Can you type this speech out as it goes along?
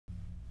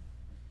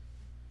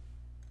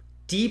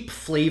deep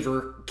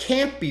flavor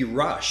can't be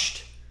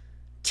rushed.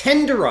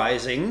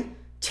 Tenderizing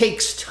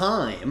takes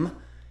time,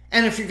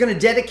 and if you're going to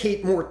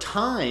dedicate more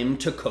time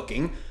to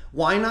cooking,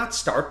 why not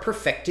start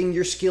perfecting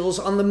your skills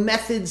on the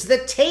methods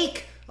that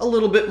take a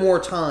little bit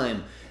more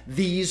time?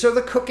 These are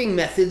the cooking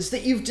methods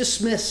that you've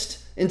dismissed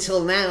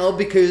until now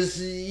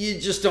because you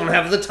just don't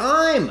have the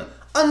time.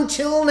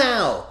 Until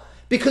now.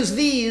 Because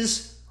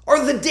these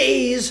are the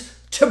days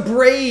to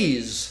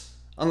braise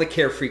on the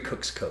Carefree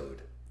Cooks Code.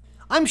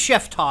 I'm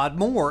Chef Todd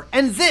Moore,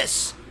 and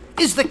this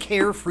is the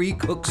Carefree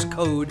Cooks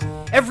Code,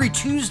 every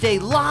Tuesday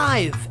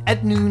live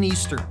at noon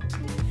Eastern.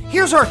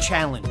 Here's our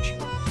challenge.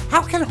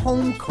 How can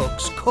home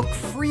cooks cook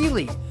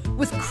freely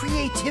with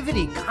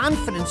creativity,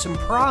 confidence, and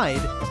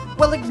pride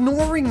while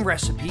ignoring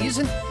recipes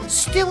and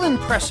still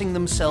impressing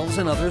themselves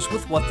and others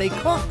with what they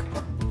cook?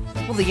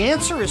 Well, the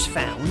answer is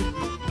found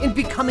in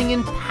becoming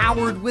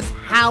empowered with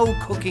how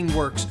cooking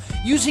works,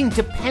 using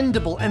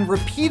dependable and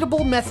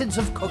repeatable methods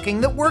of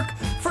cooking that work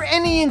for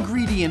any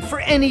ingredient, for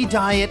any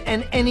diet,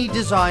 and any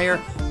desire,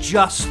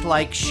 just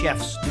like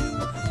chefs do.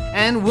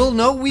 And we'll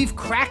know we've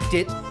cracked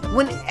it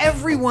when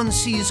everyone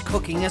sees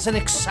cooking as an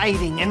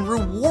exciting and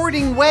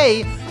rewarding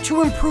way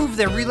to improve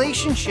their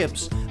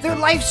relationships, their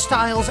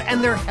lifestyles,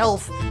 and their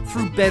health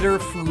through better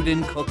food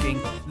and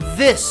cooking.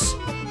 This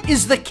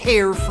is the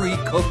Carefree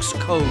Cooks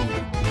Code.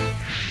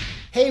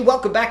 Hey,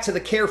 welcome back to the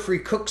Carefree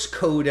Cooks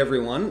Code,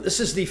 everyone. This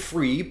is the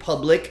free,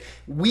 public,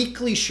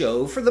 weekly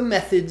show for the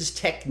methods,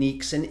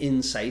 techniques, and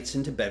insights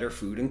into better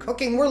food and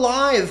cooking. We're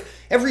live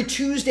every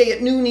Tuesday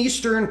at noon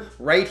Eastern,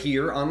 right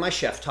here on my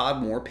Chef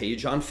Todd Moore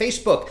page on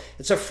Facebook.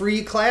 It's a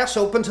free class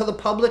open to the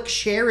public.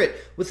 Share it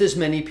with as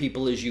many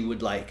people as you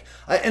would like.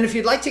 And if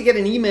you'd like to get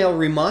an email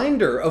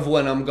reminder of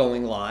when I'm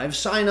going live,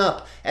 sign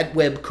up at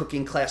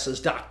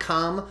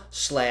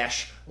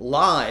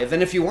webcookingclasses.com/live.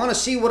 And if you want to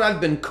see what I've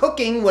been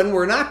cooking when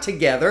we're not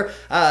together,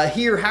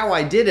 hear how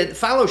I did it,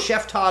 follow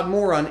Chef Todd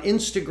Moore on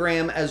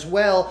Instagram as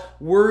well.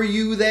 Were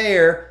you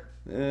there?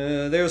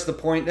 There's the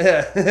point.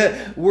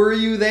 Were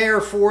you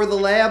there for the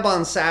lab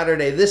on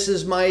Saturday? This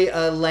is my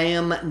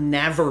lamb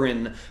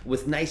navarin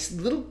with nice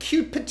little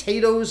cute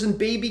potatoes and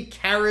baby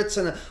carrots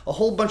and a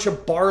whole bunch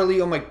of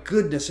barley. Oh my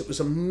goodness, it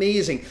was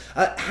amazing.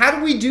 How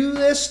do we do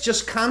this?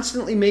 Just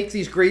constantly make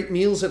these great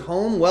meals at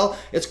home? Well,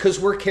 it's because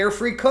we're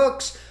carefree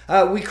cooks.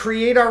 We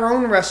create our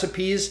own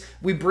recipes.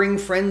 We bring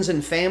friends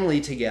and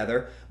family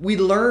together. We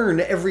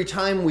learn every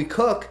time we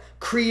cook,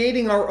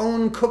 creating our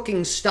own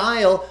cooking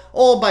style,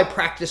 all by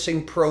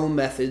practicing pro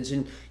methods,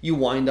 and you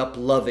wind up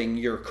loving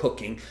your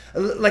cooking.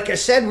 Like I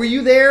said, were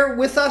you there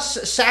with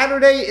us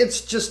Saturday?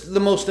 It's just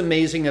the most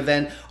amazing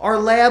event. Our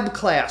lab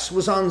class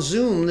was on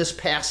Zoom this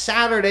past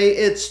Saturday.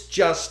 It's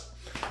just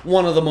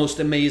one of the most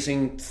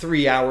amazing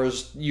 3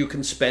 hours you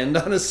can spend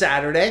on a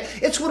Saturday.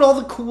 It's what all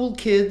the cool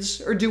kids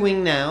are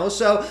doing now.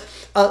 So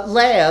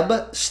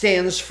LAB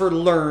stands for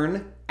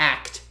Learn,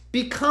 Act,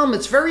 Become.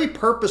 It's very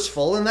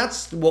purposeful, and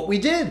that's what we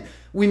did.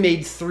 We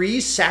made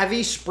 3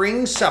 savvy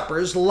spring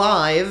suppers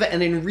live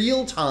and in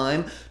real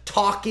time,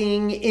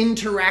 talking,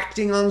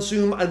 interacting on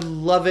Zoom. I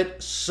love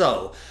it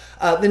so.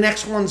 The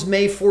next one's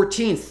May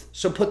 14th,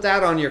 so put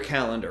that on your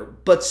calendar.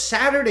 But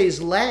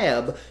Saturday's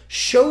lab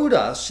showed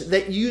us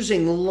that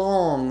using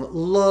long,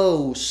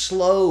 low,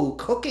 slow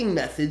cooking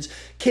methods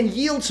can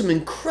yield some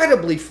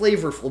incredibly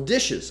flavorful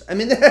dishes. I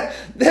mean,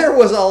 there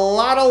was a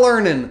lot of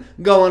learning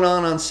going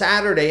on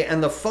Saturday,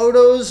 and the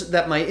photos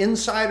that my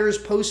insiders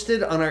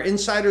posted on our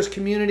insiders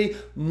community,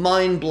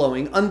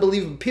 mind-blowing,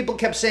 unbelievable. People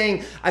kept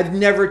saying, I've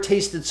never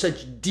tasted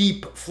such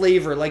deep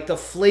flavor, like the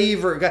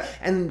flavor,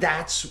 and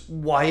that's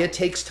why it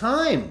takes time.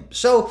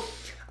 So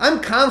I'm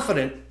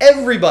confident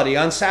everybody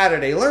on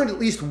Saturday learned at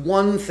least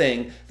one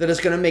thing that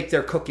is going to make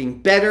their cooking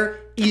better,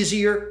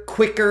 easier,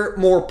 quicker,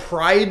 more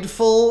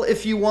prideful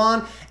if you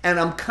want. And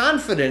I'm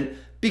confident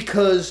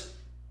because,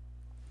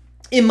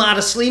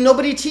 immodestly,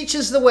 nobody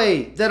teaches the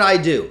way that I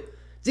do.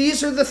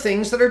 These are the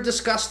things that are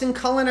discussed in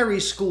culinary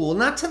school,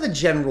 not to the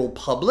general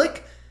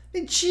public. I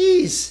mean,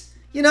 geez,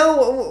 you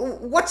know,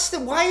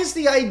 why is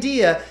the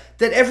idea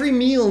that every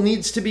meal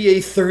needs to be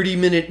a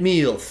 30-minute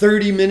meal,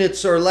 30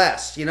 minutes or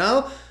less, you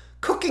know?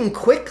 Cooking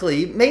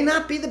quickly may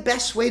not be the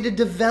best way to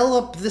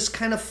develop this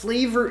kind of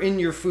flavor in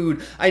your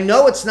food. I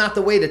know it's not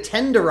the way to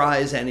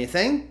tenderize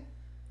anything.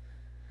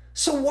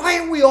 So why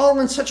are we all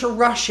in such a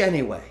rush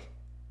anyway?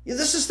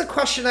 This is the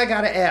question I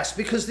gotta ask,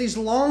 because these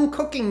long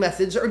cooking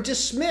methods are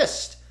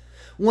dismissed.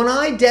 When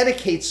I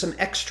dedicate some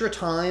extra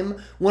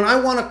time, when I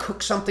want to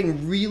cook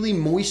something really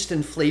moist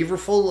and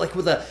flavorful, like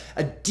with a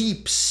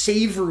deep,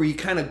 savory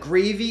kind of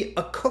gravy,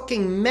 a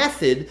cooking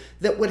method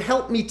that would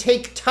help me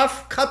take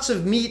tough cuts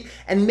of meat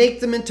and make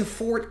them into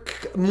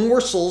fork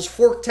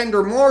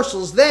tender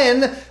morsels,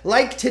 then,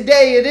 like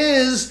today, it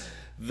is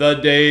the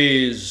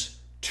Days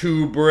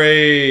to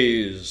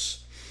Braise.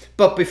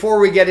 But before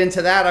we get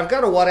into that, I've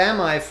got a what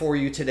am I for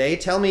you today.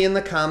 Tell me in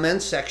the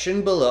comments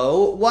section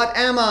below, what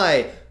am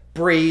I?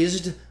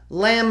 Braised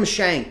lamb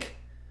shank.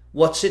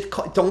 What's it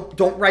called?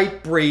 Don't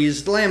write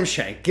braised lamb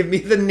shank. Give me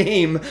the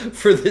name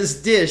for this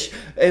dish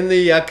in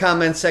the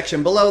comment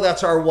section below.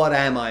 That's our What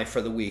Am I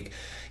for the week.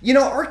 You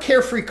know, our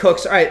Carefree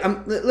Cooks, all right,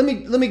 let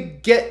me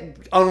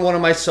get on one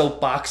of my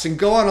soapbox and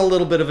go on a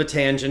little bit of a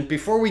tangent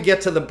before we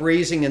get to the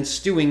braising and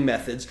stewing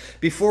methods,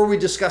 before we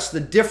discuss the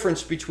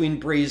difference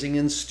between braising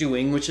and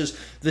stewing, which is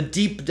the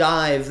deep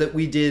dive that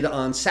we did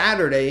on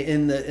Saturday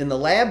in the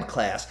lab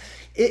class.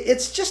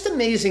 It's just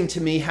amazing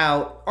to me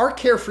how our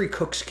Carefree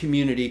Cooks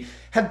community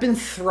have been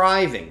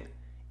thriving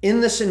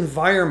in this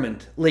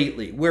environment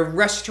lately where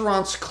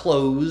restaurants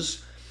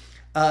close.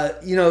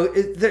 You know,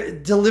 the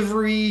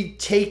delivery,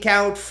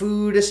 takeout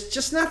food is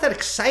just not that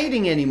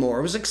exciting anymore.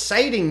 It was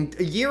exciting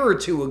a year or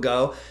two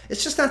ago.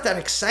 It's just not that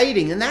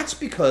exciting. And that's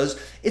because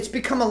it's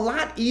become a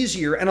lot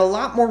easier and a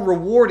lot more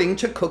rewarding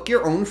to cook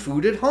your own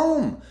food at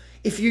home.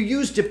 If you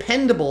use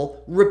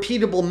dependable,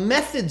 repeatable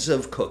methods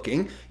of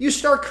cooking, you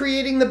start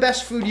creating the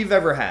best food you've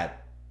ever had,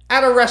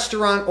 at a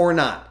restaurant or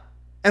not.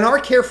 And our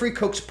Carefree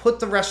Cooks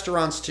put the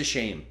restaurants to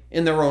shame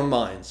in their own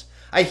minds.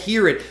 I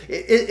hear it.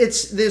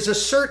 There's a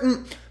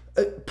certain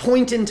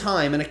point in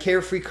time in a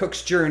Carefree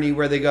Cook's journey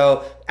where they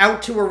go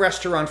out to a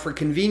restaurant for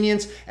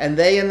convenience and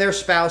they and their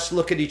spouse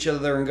look at each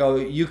other and go,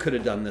 you could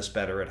have done this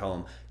better at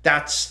home.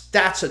 That's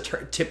a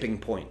tipping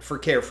point for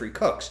Carefree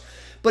Cooks.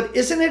 But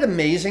isn't it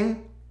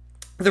amazing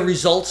the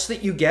results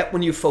that you get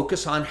when you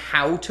focus on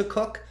how to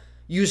cook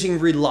using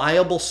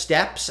reliable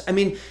steps? I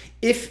mean,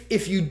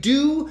 if you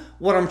do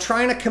what I'm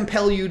trying to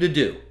compel you to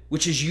do,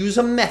 which is use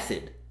a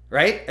method,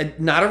 right?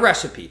 Not a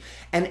recipe,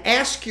 and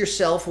ask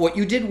yourself what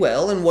you did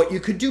well and what you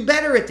could do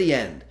better at the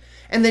end.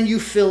 And then you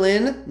fill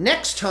in,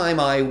 next time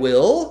I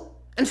will,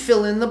 and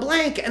fill in the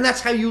blank. And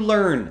that's how you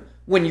learn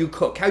when you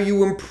cook, how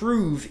you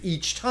improve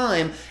each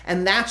time.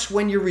 And that's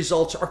when your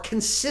results are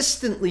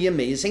consistently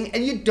amazing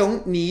and you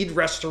don't need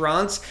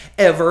restaurants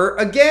ever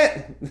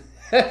again.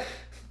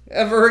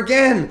 Ever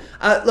again.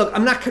 Look,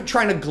 I'm not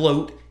trying to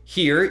gloat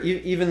here,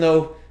 even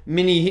though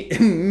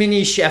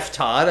mini Chef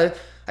Todd,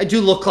 I do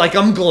look like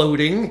I'm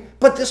gloating,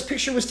 but this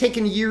picture was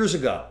taken years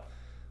ago.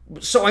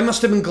 So I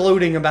must have been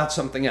gloating about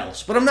something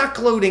else, but I'm not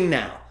gloating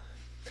now.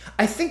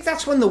 I think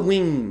that's when the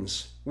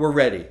wings were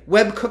ready.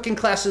 Web cooking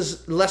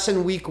classes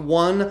lesson week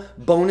 1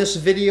 bonus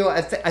video.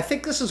 I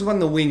think this is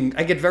when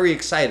I get very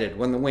excited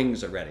when the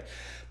wings are ready.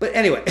 But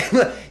anyway,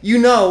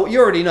 you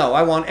already know,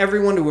 I want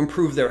everyone to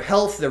improve their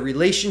health, their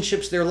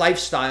relationships, their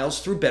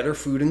lifestyles through better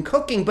food and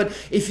cooking. But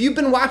if you've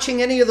been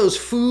watching any of those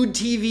food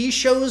TV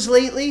shows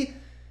lately,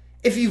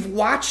 if you've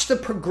watched the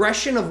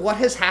progression of what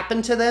has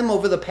happened to them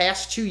over the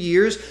past 2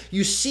 years,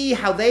 you see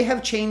how they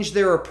have changed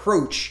their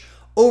approach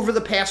over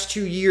the past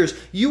 2 years.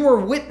 You are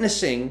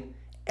witnessing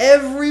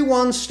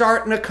everyone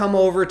starting to come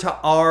over to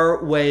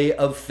our way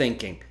of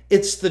thinking.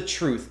 It's the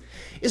truth.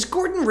 Is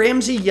Gordon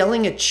Ramsay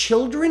yelling at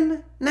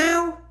children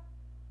now?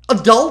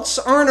 Adults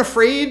aren't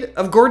afraid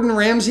of Gordon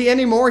Ramsay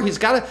anymore. He's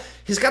got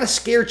to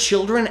scare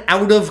children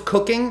out of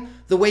cooking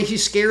the way he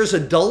scares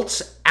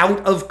adults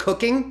out of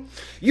cooking.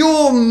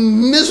 You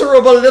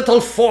miserable little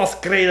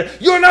 4th grader.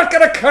 You're not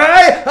going to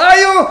cry, are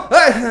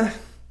you?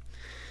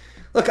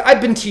 Look,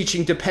 I've been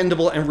teaching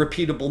dependable and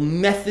repeatable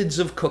methods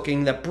of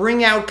cooking that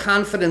bring out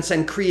confidence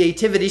and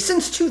creativity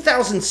since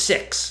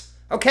 2006,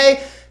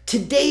 okay?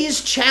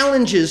 Today's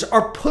challenges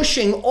are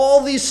pushing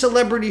all these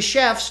celebrity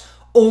chefs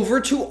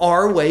over to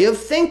our way of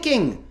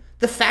thinking.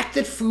 The fact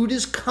that food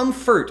is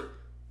comfort,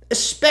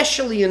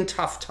 especially in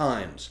tough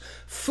times.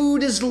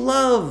 Food is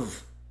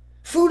love.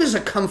 Food is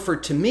a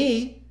comfort to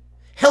me.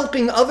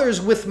 Helping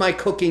others with my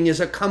cooking is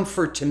a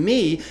comfort to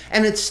me.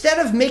 And instead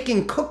of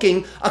making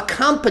cooking a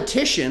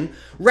competition,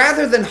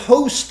 rather than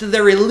host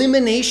their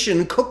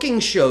elimination cooking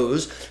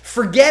shows,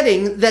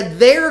 forgetting that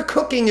their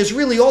cooking is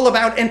really all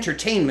about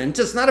entertainment,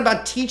 it's not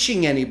about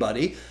teaching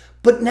anybody,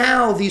 but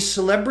now these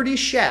celebrity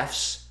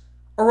chefs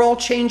are all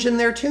changing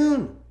their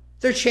tune.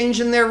 They're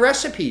changing their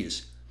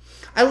recipes.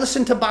 I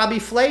listened to Bobby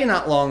Flay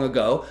not long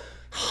ago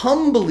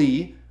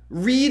humbly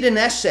read an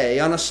essay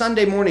on a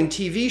Sunday morning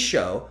TV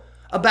show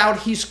about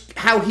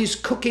how he's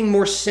cooking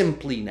more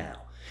simply now,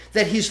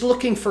 that he's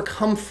looking for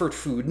comfort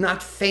food,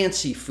 not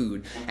fancy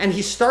food. And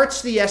he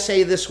starts the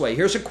essay this way.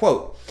 Here's a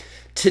quote.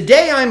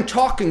 "Today I'm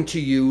talking to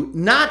you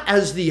not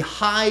as the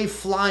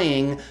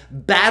high-flying,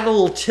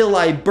 battle till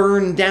I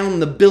burn down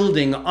the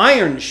building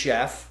Iron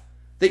Chef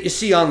that you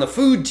see on the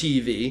food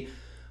TV,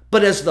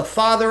 but as the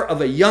father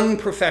of a young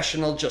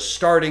professional just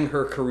starting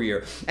her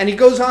career." And he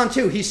goes on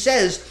too. He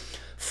says,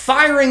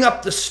 "Firing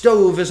up the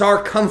stove is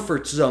our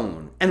comfort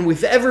zone, and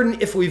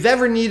if we've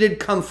ever needed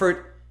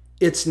comfort,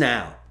 it's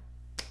now."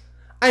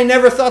 I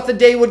never thought the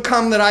day would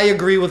come that I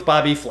agree with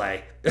Bobby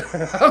Flay.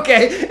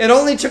 Okay, it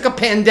only took a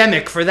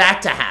pandemic for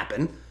that to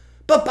happen,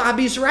 but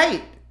Bobby's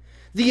right.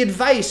 The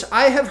advice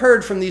I have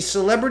heard from these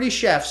celebrity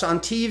chefs on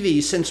TV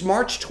since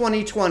March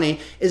 2020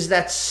 is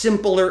that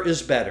simpler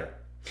is better.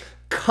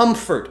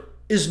 Comfort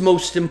is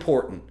most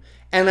important,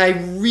 and I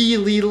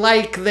really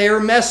like their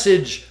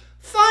message.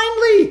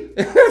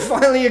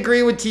 Finally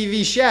agree with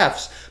TV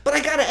chefs. But I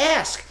gotta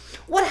ask,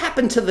 what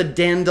happened to the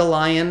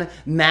dandelion,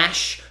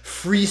 mash,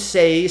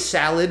 frisee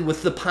salad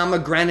with the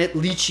pomegranate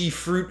lychee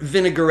fruit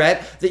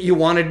vinaigrette that you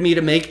wanted me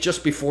to make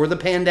just before the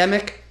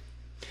pandemic?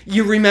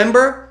 You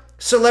remember?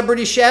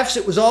 Celebrity chefs,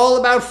 it was all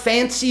about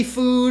fancy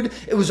food.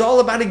 It was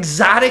all about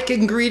exotic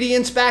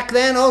ingredients back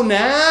then. Oh,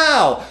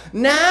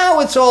 now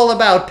it's all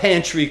about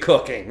pantry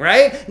cooking,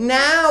 right?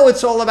 Now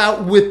it's all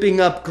about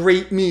whipping up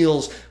great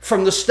meals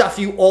from the stuff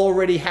you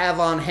already have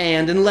on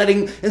hand and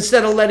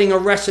instead of letting a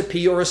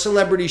recipe or a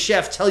celebrity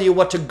chef tell you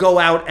what to go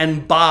out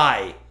and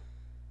buy.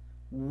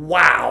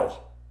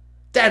 Wow,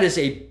 that is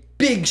a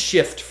big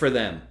shift for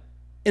them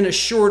in a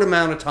short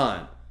amount of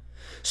time.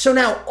 So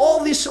now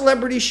all these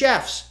celebrity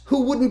chefs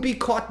who wouldn't be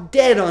caught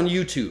dead on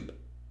YouTube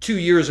 2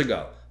 years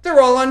ago,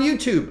 they're all on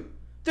YouTube.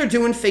 They're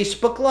doing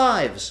Facebook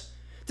Lives.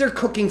 They're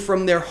cooking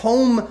from their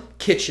home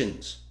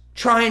kitchens,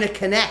 trying to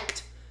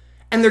connect.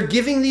 And they're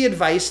giving the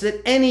advice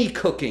that any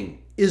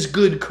cooking is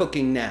good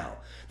cooking now.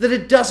 That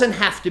it doesn't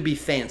have to be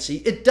fancy.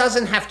 It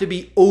doesn't have to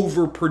be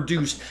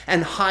overproduced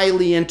and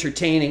highly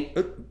entertaining.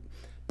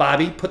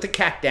 Bobby, put the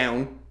cat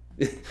down.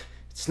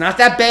 It's not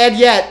that bad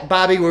yet,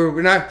 Bobby.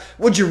 We're not.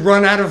 Would you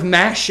run out of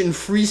mash and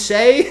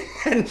frisee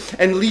and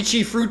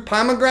lychee fruit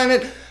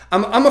pomegranate?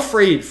 I'm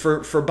afraid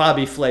for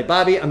Bobby Flay.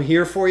 Bobby, I'm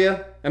here for you.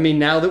 I mean,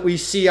 now that we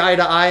see eye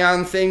to eye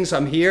on things,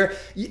 I'm here.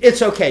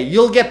 It's okay.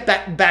 You'll get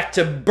back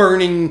to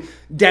burning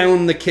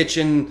down the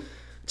kitchen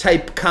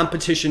type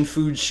competition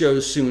food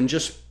shows soon.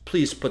 Just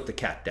please put the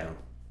cat down.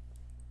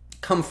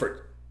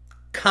 Comfort,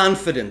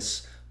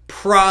 confidence,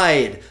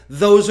 pride.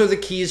 Those are the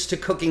keys to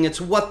cooking. It's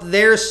what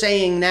they're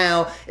saying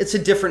now. It's a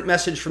different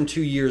message from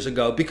 2 years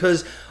ago,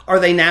 because are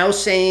they now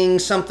saying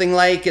something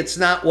like it's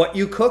not what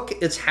you cook,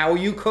 it's how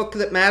you cook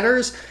that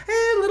matters?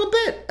 A little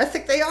bit. I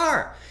think they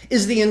are.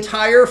 Is the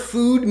entire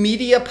food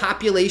media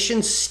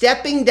population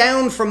stepping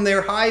down from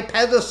their high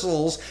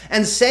pedestals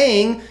and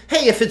saying,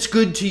 hey, if it's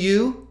good to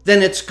you,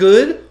 then it's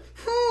good?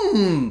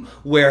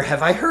 Where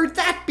have I heard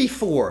that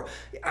before?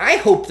 I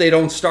hope they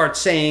don't start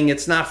saying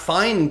it's not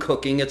fine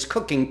cooking, it's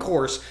cooking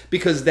coarse,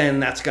 because then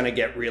that's going to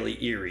get really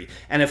eerie.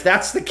 And if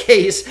that's the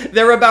case,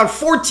 they're about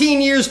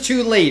 14 years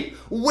too late,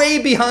 way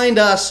behind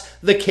us,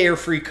 the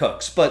carefree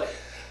cooks. But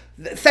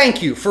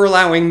thank you for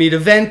allowing me to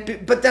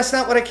vent, but that's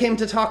not what I came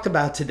to talk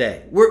about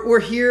today. We're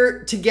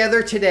here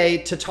together today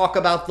to talk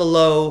about the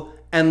low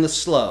and the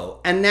slow.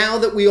 And now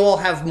that we all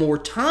have more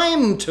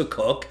time to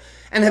cook,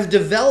 and have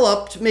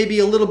developed maybe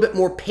a little bit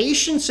more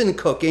patience in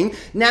cooking,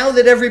 now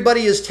that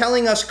everybody is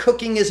telling us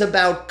cooking is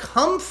about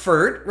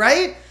comfort,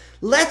 right?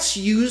 Let's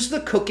use the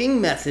cooking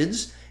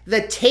methods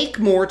that take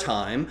more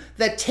time,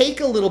 that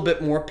take a little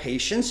bit more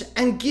patience,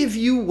 and give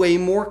you way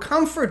more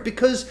comfort,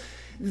 because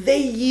they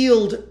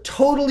yield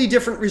totally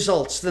different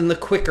results than the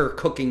quicker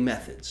cooking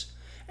methods.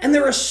 And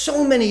there are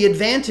so many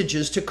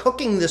advantages to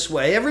cooking this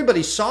way.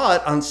 Everybody saw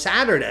it on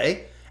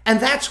Saturday, and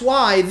that's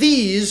why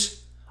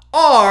these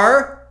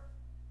are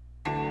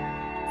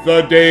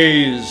the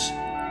Days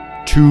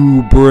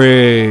to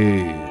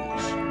Braise.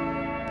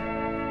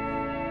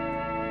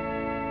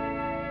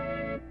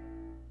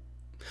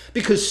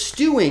 Because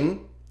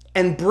stewing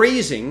and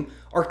braising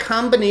are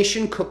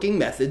combination cooking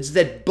methods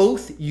that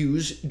both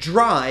use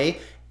dry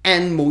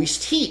and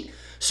moist heat.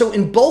 So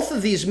in both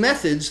of these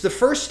methods, the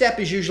first step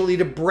is usually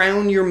to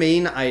brown your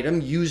main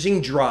item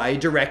using dry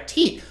direct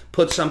heat.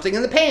 Put something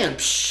in the pan,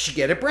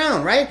 get it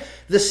brown, right?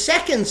 The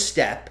second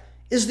step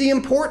is the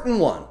important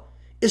one,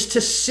 is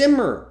to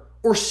simmer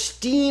or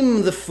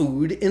steam the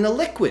food in a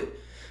liquid.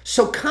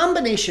 So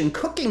combination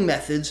cooking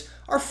methods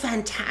are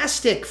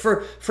fantastic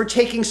for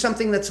taking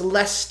something that's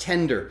less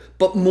tender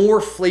but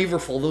more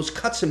flavorful, those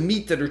cuts of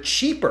meat that are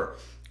cheaper,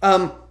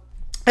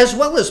 as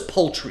well as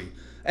poultry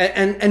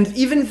and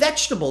even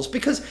vegetables,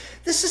 because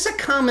this is a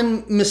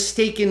common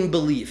mistaken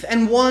belief,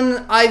 and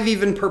one I've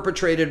even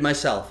perpetrated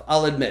myself,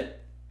 I'll admit,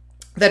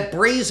 that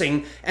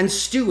braising and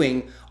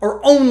stewing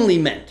are only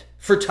meant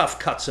for tough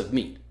cuts of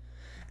meat.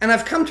 And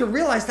I've come to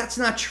realize that's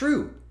not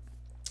true.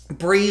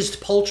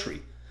 Braised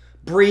poultry,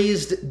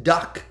 braised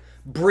duck,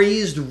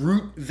 braised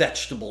root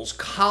vegetables,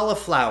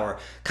 cauliflower.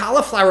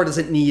 Cauliflower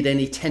doesn't need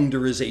any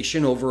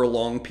tenderization over a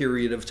long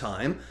period of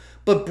time.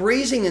 But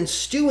braising and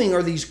stewing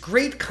are these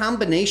great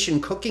combination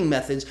cooking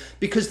methods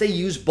because they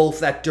use both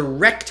that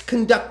direct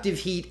conductive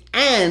heat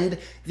and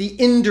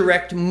the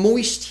indirect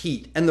moist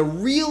heat. And the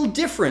real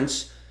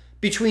difference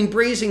between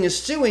braising and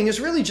stewing is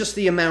really just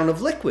the amount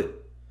of liquid.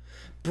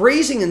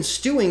 Braising and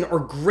stewing are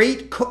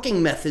great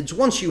cooking methods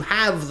once you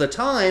have the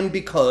time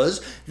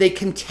because they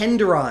can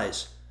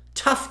tenderize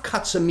tough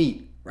cuts of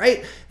meat,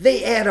 right?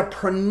 They add a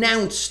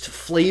pronounced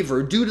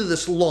flavor due to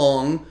this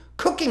long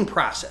cooking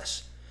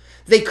process.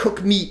 They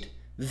cook meat,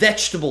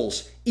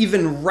 vegetables,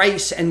 even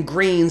rice and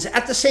grains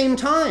at the same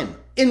time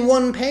in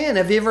one pan.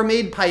 Have you ever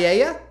made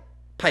paella?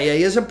 Paella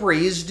is a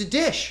braised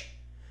dish.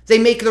 They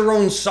make their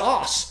own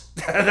sauce.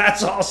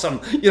 That's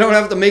awesome. You don't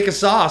have to make a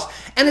sauce.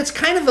 And it's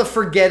kind of a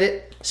forget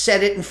it,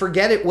 set it and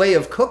forget it way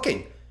of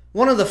cooking.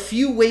 One of the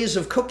few ways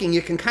of cooking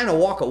you can kind of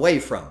walk away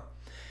from.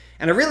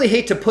 And I really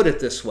hate to put it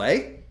this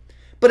way,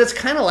 but it's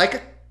kind of like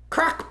a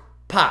crock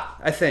pot,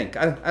 I think.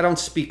 I don't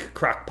speak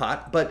crock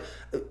pot, but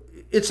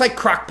it's like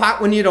crock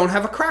pot when you don't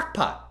have a crock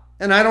pot.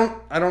 And I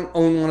don't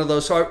own one of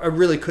those, so I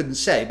really couldn't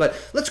say. But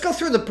let's go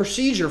through the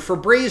procedure for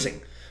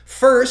braising.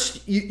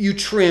 First, you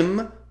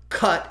trim,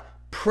 cut,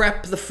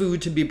 prep the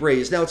food to be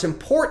braised. Now, it's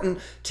important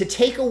to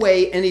take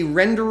away any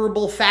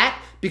renderable fat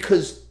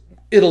because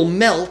it'll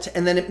melt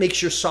and then it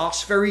makes your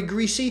sauce very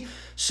greasy.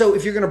 So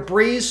if you're going to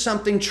braise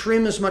something,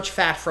 trim as much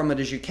fat from it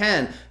as you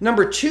can.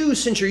 Number two,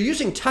 since you're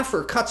using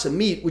tougher cuts of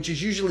meat, which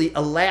is usually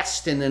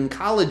elastin and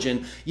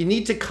collagen, you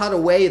need to cut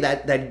away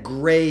that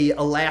gray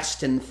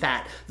elastin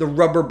fat, the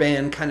rubber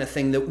band kind of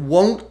thing that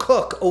won't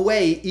cook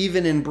away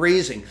even in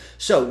braising.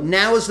 So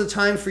now is the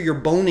time for your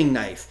boning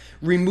knife.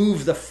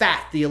 Remove the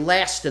fat, the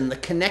elastin, the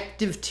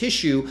connective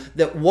tissue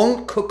that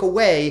won't cook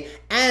away,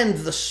 and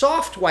the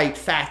soft white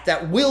fat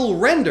that will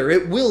render,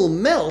 it will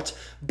melt,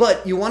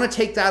 but you want to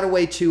take that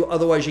away too,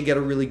 otherwise you get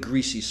a really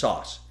greasy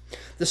sauce.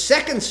 The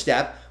second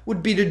step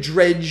would be to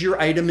dredge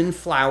your item in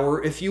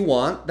flour if you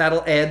want.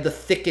 That'll add the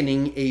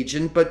thickening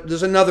agent, but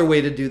there's another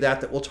way to do that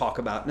that we'll talk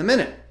about in a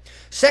minute.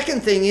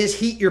 Second thing is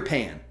heat your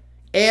pan.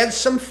 Add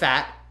some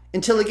fat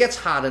until it gets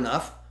hot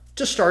enough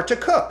to start to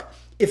cook.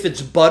 If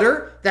it's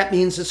butter, that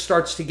means it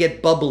starts to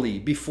get bubbly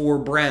before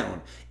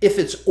brown. If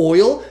it's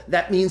oil,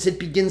 that means it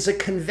begins a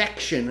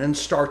convection and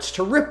starts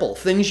to ripple,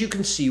 things you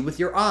can see with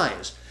your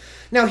eyes.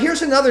 Now,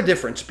 here's another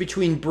difference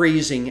between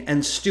braising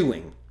and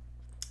stewing.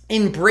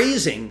 In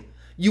braising,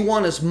 you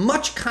want as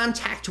much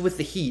contact with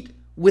the heat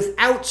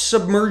without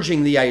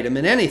submerging the item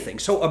in anything.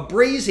 So a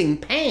braising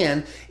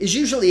pan is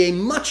usually a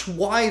much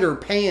wider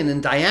pan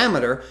in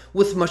diameter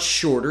with much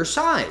shorter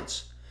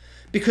sides,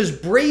 because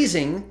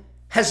braising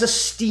has a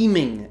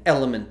steaming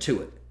element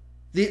to it.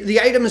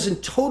 The item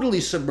isn't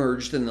totally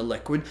submerged in the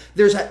liquid.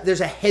 There's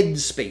a head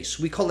space.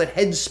 We call it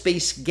head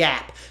space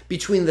gap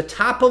between the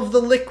top of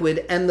the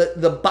liquid and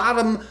the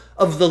bottom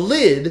of the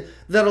lid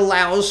that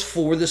allows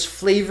for this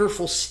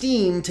flavorful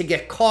steam to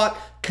get caught,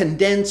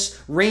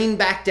 condense, rain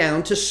back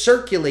down to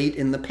circulate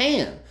in the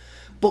pan.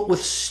 But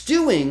with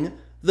stewing,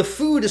 the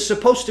food is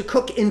supposed to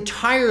cook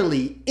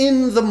entirely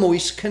in the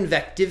moist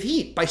convective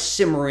heat by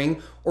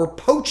simmering or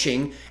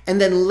poaching and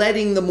then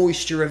letting the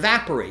moisture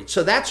evaporate.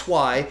 So that's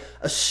why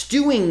a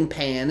stewing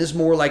pan is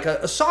more like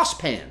a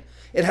saucepan.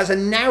 It has a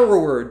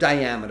narrower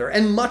diameter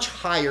and much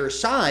higher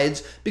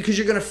sides because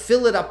you're going to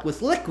fill it up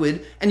with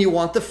liquid and you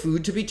want the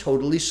food to be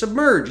totally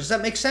submerged. Does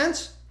that make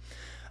sense?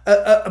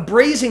 A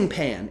braising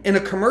pan in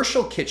a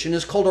commercial kitchen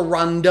is called a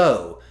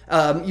rondeau.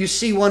 You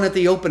see one at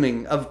the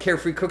opening of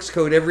Carefree Cook's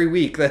Code every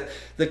week,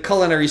 the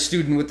culinary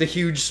student with the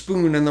huge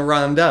spoon and the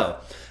rondeau.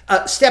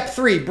 Step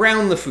 3,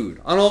 brown the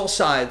food on all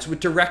sides with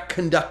direct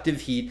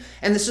conductive heat.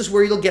 And this is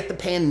where you'll get the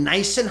pan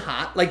nice and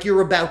hot, like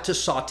you're about to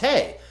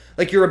saute,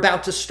 like you're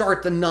about to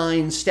start the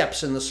 9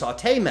 steps in the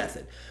saute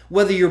method.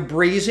 Whether you're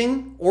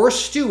braising or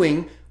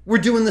stewing, we're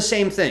doing the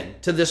same thing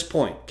to this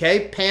point,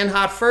 okay? Pan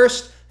hot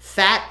first,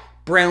 fat,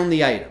 brown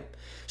the item.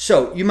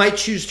 So you might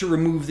choose to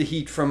remove the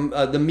heat from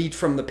the meat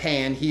from the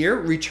pan here,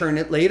 return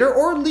it later,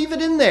 or leave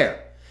it in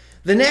there.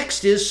 The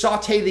next is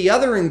saute the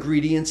other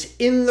ingredients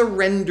in the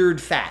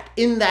rendered fat,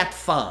 in that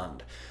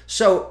fond.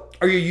 So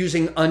are you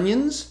using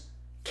onions,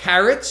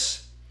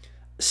 carrots,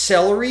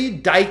 celery,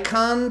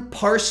 daikon,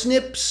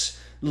 parsnips,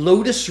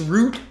 lotus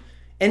root,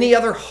 any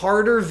other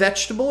harder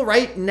vegetable?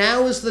 Right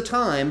now is the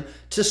time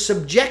to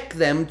subject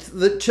them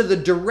to the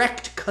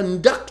direct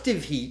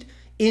conductive heat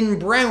in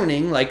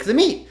browning like the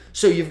meat.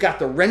 So you've got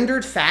the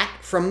rendered fat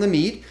from the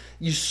meat,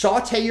 you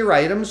saute your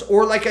items,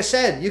 or like I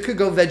said, you could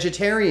go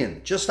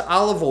vegetarian, just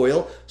olive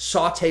oil,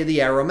 saute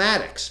the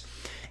aromatics.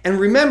 And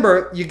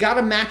remember, you got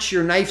to match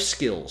your knife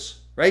skills,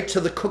 right, to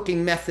the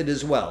cooking method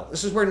as well.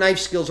 This is where knife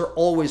skills are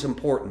always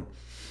important.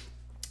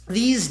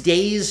 These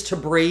days to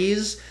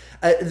braise,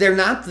 they're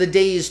not the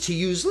days to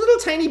use little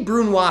tiny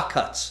brunoise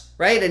cuts,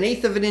 right,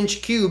 1/8 of an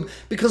inch cube,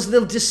 because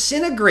they'll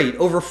disintegrate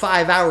over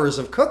 5 hours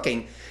of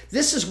cooking.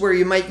 This is where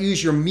you might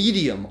use your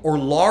medium or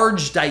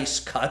large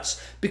dice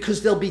cuts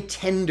because they'll be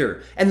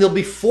tender and they'll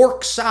be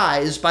fork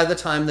size by the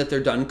time that they're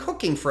done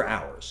cooking for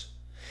hours.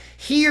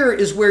 Here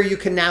is where you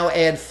can now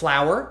add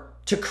flour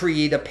to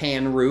create a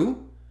pan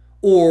roux,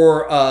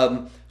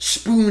 or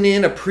spoon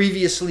in a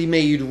previously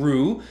made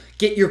roux.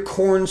 Get your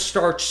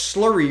cornstarch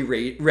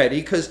slurry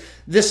ready because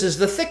this is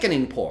the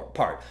thickening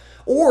part.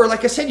 Or,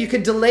 like I said, you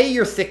could delay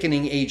your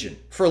thickening agent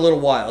for a little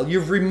while.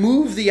 You've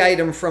removed the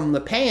item from the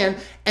pan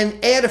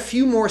and add a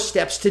few more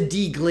steps to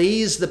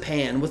deglaze the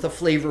pan with a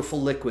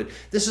flavorful liquid.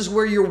 This is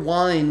where your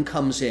wine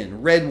comes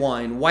in. Red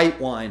wine, white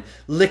wine,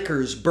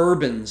 liquors,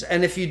 bourbons.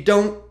 And if you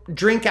don't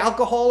drink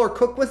alcohol or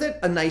cook with it,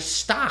 a nice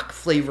stock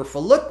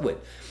flavorful liquid.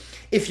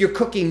 If you're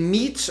cooking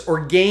meats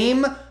or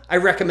game, I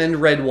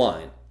recommend red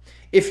wine.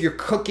 If you're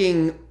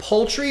cooking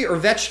poultry or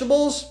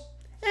vegetables,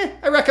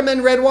 I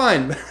recommend red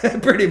wine,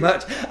 pretty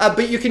much.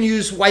 But you can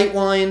use white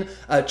wine,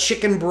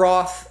 chicken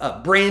broth,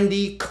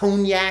 brandy,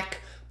 cognac,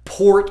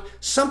 port,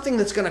 something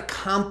that's going to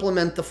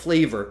complement the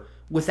flavor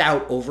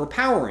without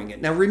overpowering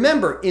it. Now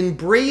remember, in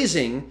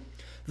braising,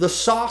 the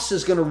sauce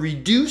is going to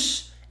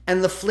reduce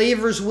and the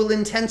flavors will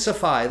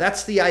intensify.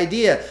 That's the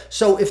idea.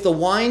 So if the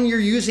wine you're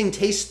using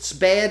tastes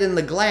bad in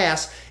the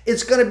glass,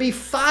 it's going to be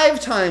 5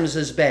 times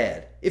as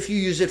bad if you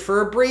use it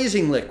for a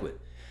braising liquid.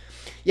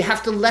 You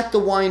have to let the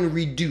wine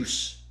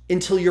reduce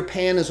until your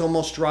pan is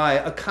almost dry.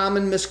 A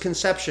common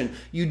misconception: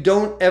 you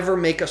don't ever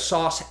make a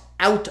sauce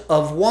out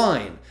of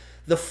wine.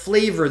 The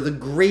flavor, the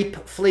grape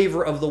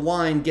flavor of the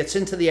wine gets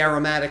into the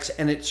aromatics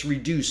and it's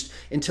reduced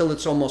until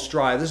it's almost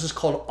dry. This is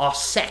called au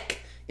sec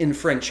in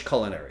French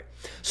culinary.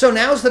 So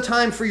now's the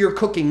time for your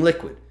cooking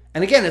liquid.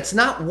 And again, it's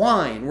not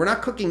wine. We're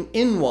not cooking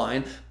in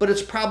wine, but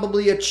it's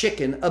probably a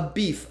chicken, a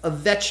beef, a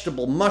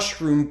vegetable,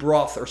 mushroom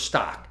broth, or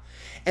stock.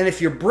 And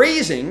if you're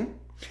braising,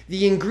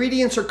 the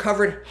ingredients are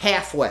covered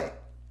halfway.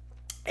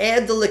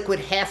 Add the liquid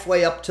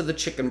halfway up to the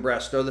chicken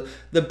breast or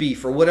the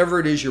beef or whatever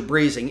it is you're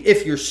braising.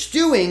 If you're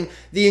stewing,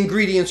 the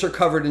ingredients are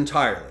covered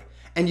entirely.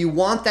 And you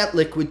want that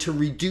liquid to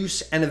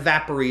reduce and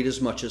evaporate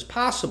as much as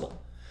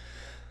possible.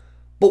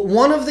 But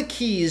one of the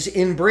keys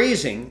in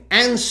braising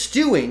and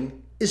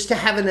stewing is to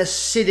have an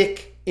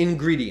acidic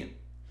ingredient.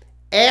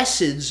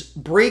 Acids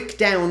break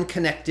down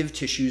connective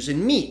tissues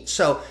in meat.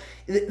 So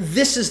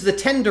this is the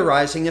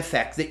tenderizing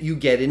effect that you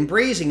get in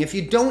braising. If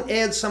you don't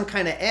add some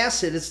kind of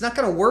acid, it's not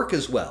going to work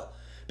as well,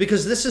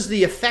 because this is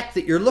the effect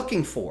that you're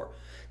looking for.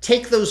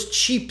 Take those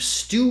cheap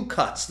stew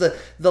cuts,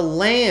 the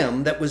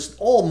lamb that was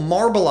all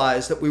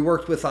marbleized that we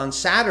worked with on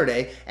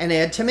Saturday, and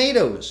add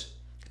tomatoes,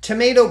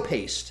 tomato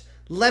paste,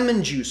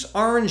 lemon juice,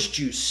 orange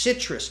juice,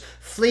 citrus,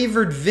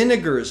 flavored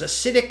vinegars,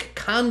 acidic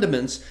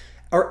condiments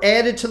are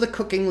added to the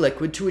cooking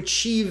liquid to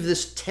achieve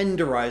this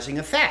tenderizing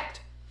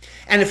effect.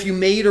 And if you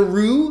made a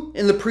roux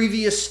in the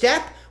previous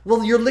step,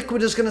 well, your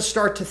liquid is going to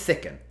start to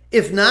thicken.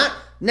 If not,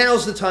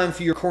 now's the time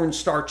for your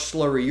cornstarch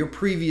slurry, your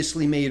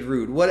previously made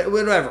roux,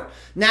 whatever.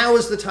 Now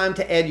is the time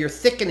to add your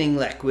thickening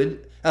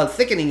liquid,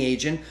 thickening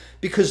agent,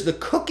 because the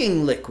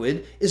cooking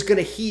liquid is going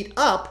to heat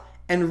up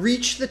and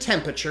reach the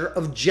temperature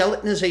of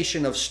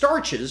gelatinization of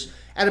starches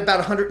at about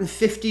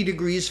 150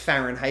 degrees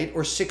Fahrenheit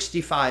or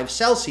 65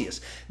 Celsius.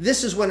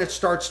 This is when it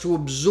starts to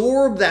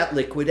absorb that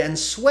liquid and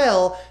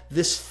swell.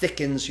 This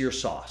thickens your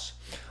sauce.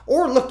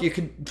 Or look, you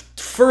could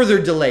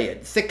further delay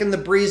it. Thicken the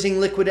braising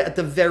liquid at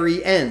the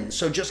very end.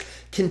 So just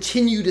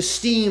continue to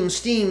steam,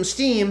 steam,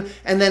 steam,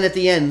 and then at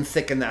the end,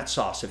 thicken that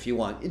sauce if you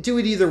want. Do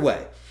it either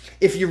way.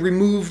 If you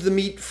removed the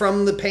meat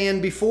from the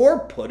pan before,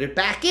 put it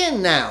back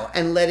in now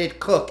and let it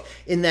cook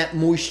in that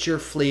moisture,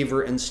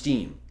 flavor, and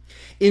steam.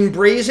 In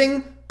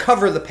braising,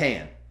 cover the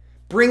pan.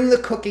 Bring the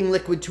cooking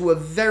liquid to a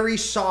very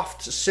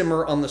soft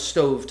simmer on the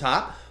stove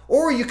top,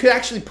 or you could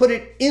actually put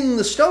it in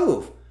the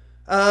stove.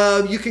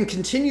 You can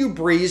continue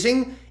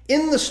braising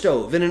in the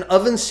stove in an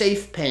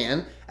oven-safe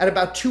pan at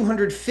about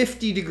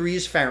 250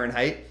 degrees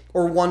Fahrenheit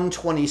or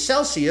 120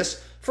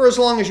 Celsius for as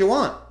long as you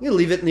want. You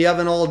leave it in the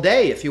oven all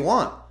day if you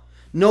want.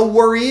 No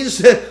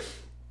worries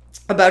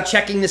about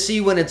checking to see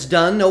when it's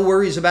done. No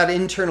worries about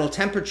internal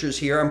temperatures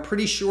here. I'm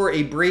pretty sure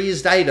a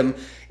braised item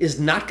is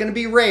not going to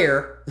be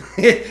rare.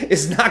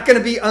 It's not going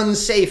to be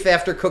unsafe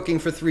after cooking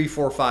for 3,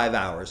 4, 5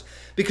 hours,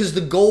 because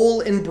the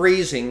goal in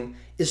braising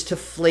is to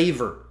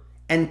flavor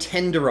and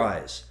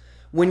tenderize.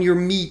 When your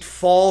meat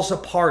falls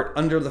apart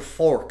under the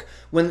fork,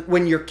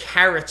 when your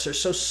carrots are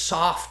so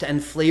soft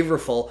and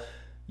flavorful,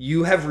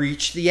 you have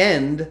reached the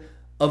end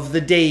of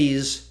the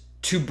days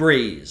to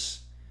braise.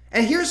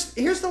 And here's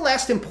the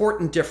last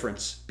important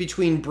difference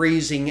between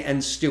braising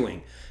and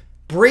stewing.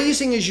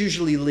 Braising is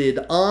usually lid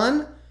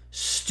on,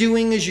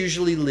 stewing is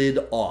usually lid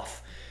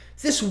off.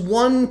 This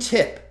one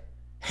tip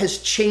has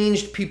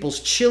changed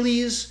people's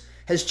chilies,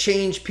 has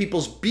changed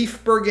people's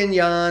beef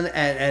bourguignon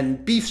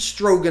and beef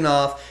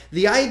stroganoff.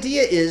 The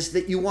idea is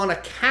that you want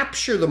to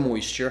capture the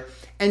moisture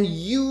and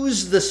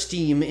use the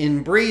steam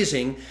in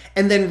braising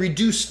and then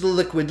reduce the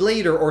liquid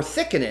later or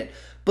thicken it.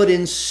 But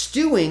in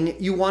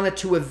stewing, you want it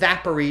to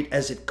evaporate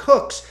as it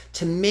cooks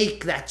to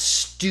make that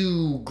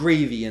stew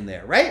gravy in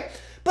there, right?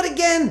 But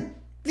again,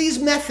 these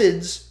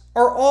methods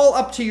are all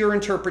up to your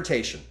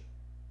interpretation.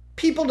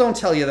 People don't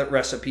tell you that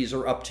recipes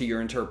are up to your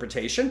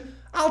interpretation.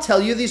 I'll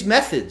tell you these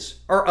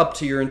methods are up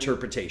to your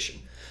interpretation.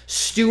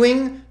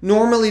 Stewing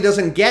normally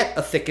doesn't get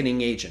a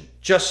thickening agent.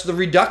 Just the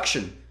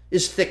reduction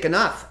is thick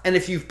enough. And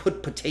if you've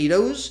put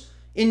potatoes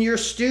in your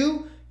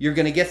stew, you're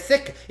going to get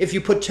thick. If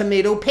you put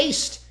tomato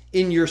paste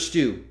in your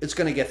stew, it's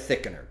going to get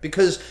thickener,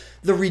 because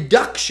the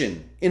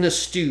reduction in a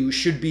stew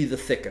should be the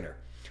thickener.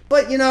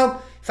 But you know,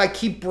 if I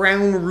keep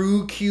brown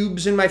roux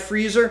cubes in my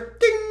freezer,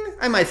 ding,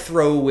 I might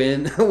throw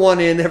one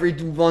in every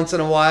once in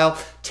a while,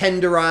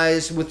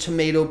 tenderize with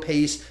tomato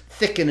paste,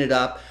 thicken it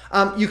up.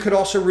 You could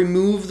also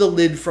remove the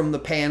lid from the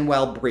pan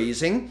while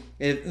braising.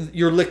 If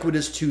your liquid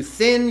is too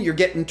thin, you're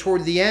getting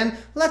toward the end,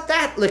 let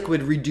that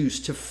liquid reduce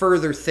to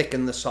further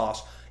thicken the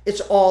sauce.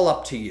 It's all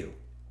up to you.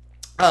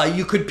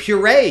 You could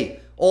puree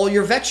all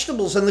your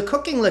vegetables in the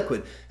cooking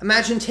liquid.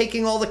 Imagine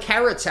taking all the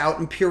carrots out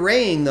and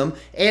pureeing them,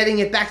 adding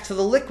it back to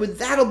the liquid.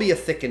 That'll be a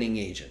thickening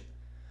agent.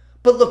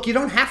 But look, you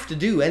don't have to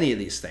do any of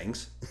these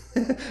things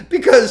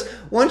because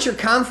once you're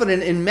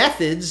confident in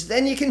methods,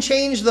 then you can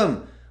change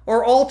them.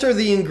 or alter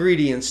the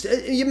ingredients.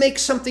 You make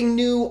something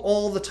new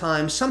all the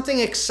time, something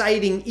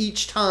exciting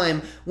each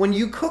time when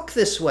you cook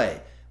this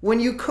way. When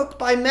you cook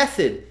by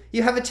method,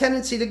 you have a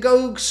tendency to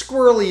go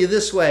squirrely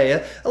this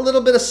way, a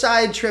little bit of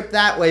side trip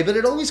that way, but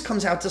it always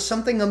comes out to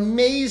something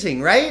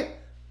amazing, right?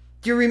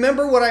 Do you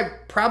remember what I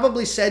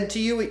probably said to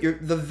you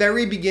at the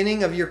very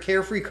beginning of your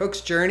Carefree Cook's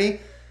journey?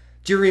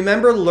 Do you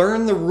remember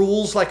learn the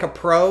rules like a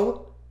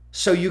pro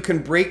so you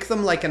can break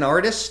them like an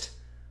artist?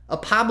 A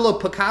Pablo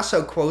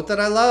Picasso quote that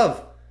I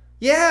love.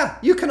 Yeah,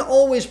 you can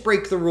always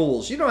break the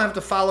rules. You don't have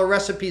to follow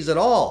recipes at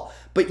all,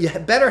 but you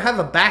better have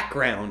a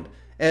background,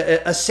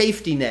 a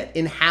safety net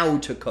in how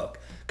to cook.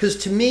 Because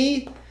to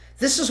me,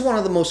 this is one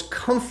of the most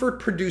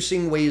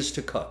comfort-producing ways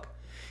to cook.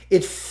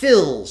 It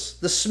fills,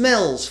 the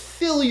smells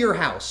fill your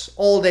house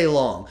all day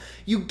long.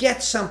 You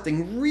get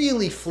something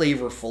really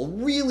flavorful,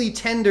 really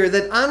tender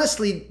that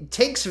honestly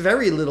takes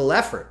very little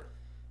effort.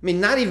 I mean,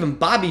 not even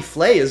Bobby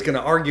Flay is going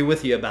to argue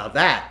with you about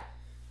that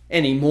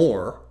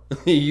anymore.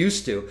 He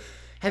used to.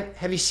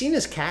 Have you seen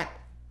his cat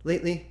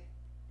lately?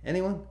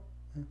 Anyone?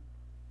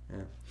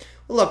 Yeah.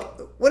 Well,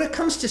 look, when it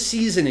comes to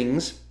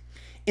seasonings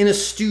in a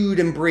stewed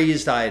and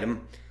braised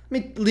item,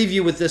 let me leave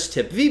you with this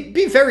tip.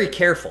 Be very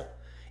careful.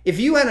 If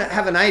you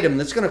have an item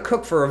that's going to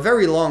cook for a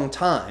very long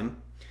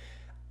time,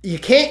 you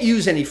can't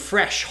use any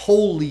fresh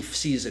whole leaf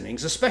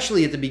seasonings,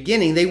 especially at the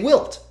beginning. They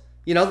wilt.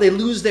 You know, they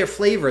lose their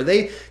flavor.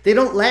 They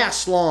don't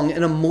last long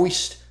in a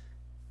moist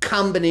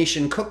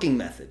combination cooking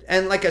method.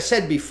 And like I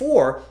said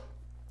before,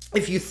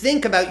 if you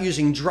think about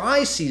using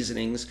dry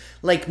seasonings,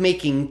 like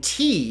making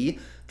tea,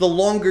 the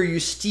longer you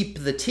steep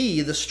the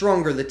tea, the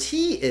stronger the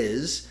tea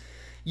is,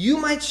 you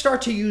might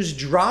start to use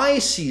dry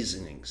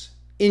seasonings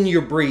in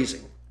your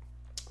braising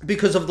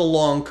because of the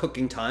long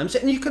cooking times,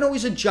 and you can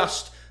always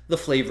adjust the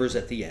flavors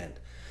at the end.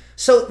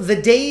 So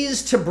the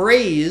days to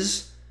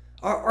braise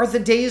are the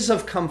days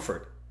of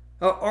comfort,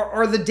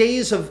 are the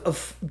days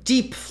of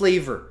deep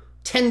flavor,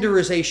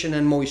 tenderization,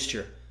 and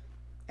moisture.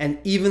 And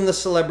even the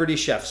celebrity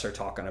chefs are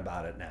talking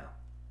about it now.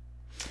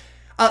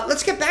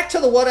 Let's get back to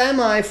the what am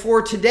I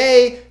for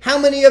today. How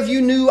many of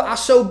you knew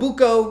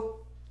ossobuco?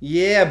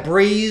 Yeah,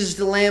 braised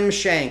lamb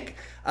shank.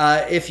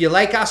 If you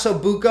like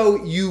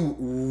ossobuco, you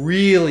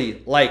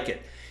really like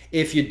it.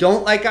 If you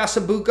don't like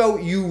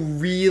ossobuco, you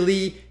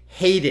really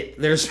hate it.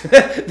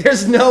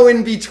 There's no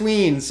in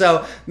between.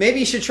 So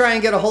maybe you should try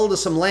and get a hold of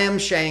some lamb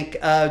shank,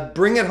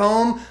 bring it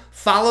home,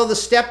 follow the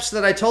steps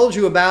that I told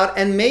you about,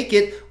 and make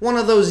it one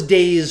of those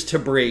days to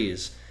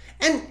braise.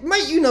 And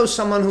might you know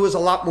someone who has a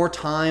lot more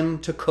time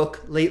to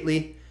cook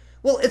lately?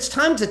 Well, it's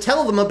time to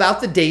tell them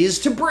about the Days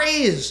to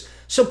Braise.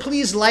 So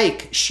please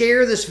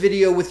share this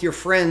video with your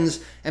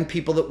friends and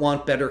people that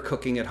want better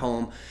cooking at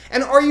home.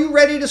 And are you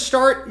ready to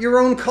start your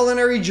own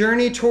culinary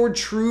journey toward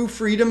true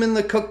freedom in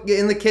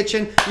the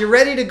kitchen? You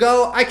ready to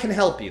go? I can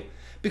help you.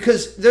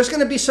 Because there's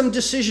going to be some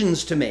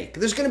decisions to make.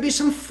 There's going to be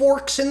some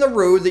forks in the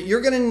road that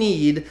you're going to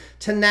need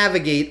to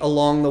navigate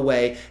along the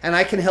way. And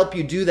I can help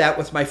you do that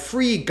with my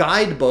free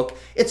guidebook.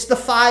 It's the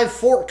 5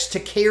 Forks to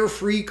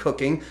Carefree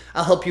Cooking.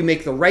 I'll help you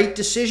make the right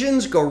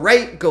decisions, go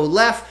right, go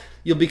left.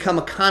 You'll become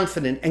a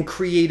confident and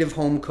creative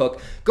home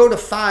cook. Go to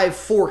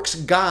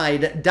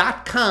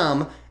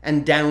 5forksguide.com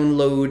and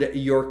download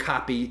your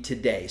copy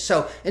today.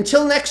 So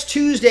until next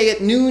Tuesday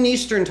at noon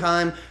Eastern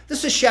Time,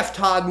 this is Chef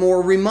Todd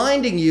Moore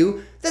reminding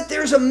you that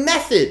there's a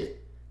method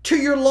to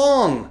your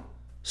long,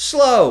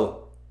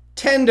 slow,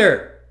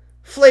 tender,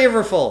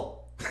 flavorful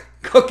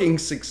cooking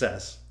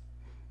success.